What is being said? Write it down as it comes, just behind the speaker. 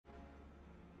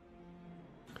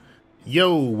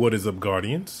Yo, what is up,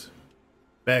 Guardians?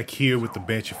 Back here with the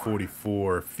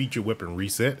Banshee-44 featured weapon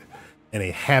reset, and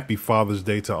a happy Father's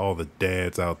Day to all the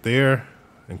dads out there,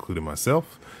 including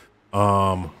myself.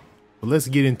 But let's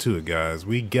get into it, guys.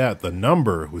 We got the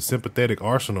number with sympathetic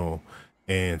arsenal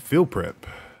and field prep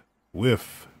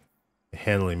with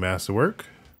handling masterwork.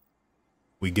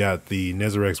 We got the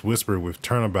Nezarek's Whisper with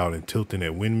turnabout and tilting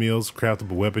at windmills,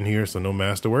 craftable weapon here, so no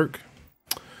masterwork.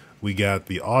 We got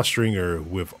the Austringer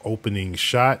with opening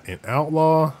shot and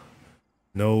outlaw.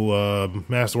 No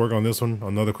masterwork on this one.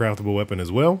 Another craftable weapon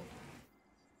as well.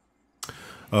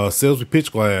 Sails with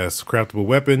pitch glass, craftable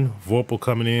weapon. Vorpal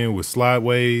coming in with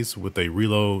slideways with a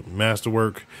reload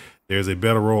masterwork. There's a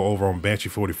better roll over on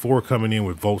Banshee-44 coming in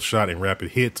with volt shot and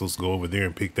rapid hits. Let's go over there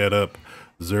and pick that up.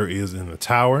 Zer is in the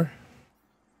tower.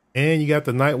 And you got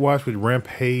the Night Watch with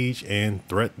rampage and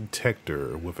threat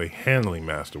detector with a handling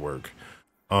masterwork.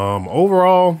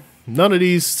 Overall,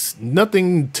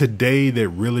 nothing today that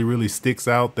really sticks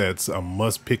out that's a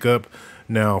must pick up.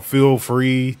 Now, feel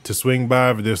free to swing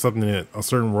by if there's something that a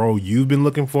certain role you've been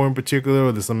looking for in particular,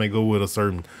 or that somebody go with a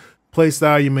certain play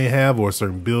style you may have or a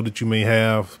certain build that you may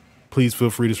have. Please feel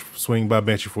free to swing by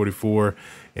Banshee-44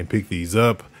 and pick these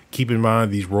up. Keep in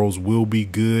mind, these rolls will be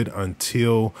good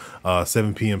until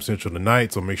 7 p.m. Central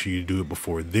tonight, so make sure you do it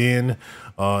before then.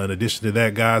 In addition to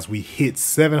that, guys, we hit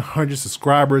 700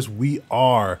 subscribers. We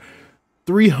are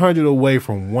 300 away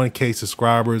from 1K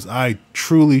subscribers. I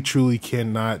truly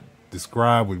cannot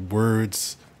describe with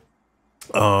words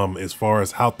as far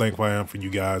as how thankful I am for you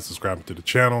guys subscribing to the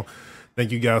channel.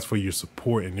 Thank you guys for your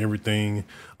support and everything.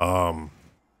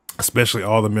 Especially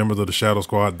all the members of the Shadow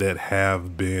Squad that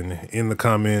have been in the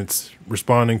comments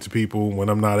responding to people when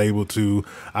I'm not able to.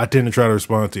 I tend to try to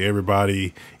respond to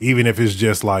everybody, even if it's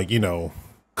just like, you know,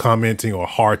 commenting or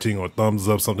hearting or thumbs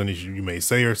up something that you may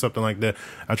say or something like that.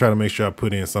 I try to make sure I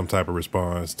put in some type of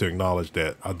response to acknowledge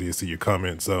that I did see your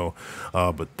comment. So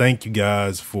but thank you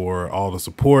guys for all the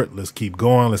support. Let's keep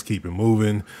going, let's keep it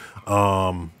moving.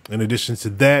 In addition to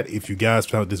that, if you guys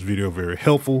found this video very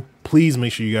helpful, please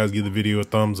make sure you guys give the video a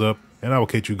thumbs up, and I will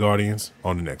catch you, Guardians,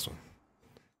 on the next one.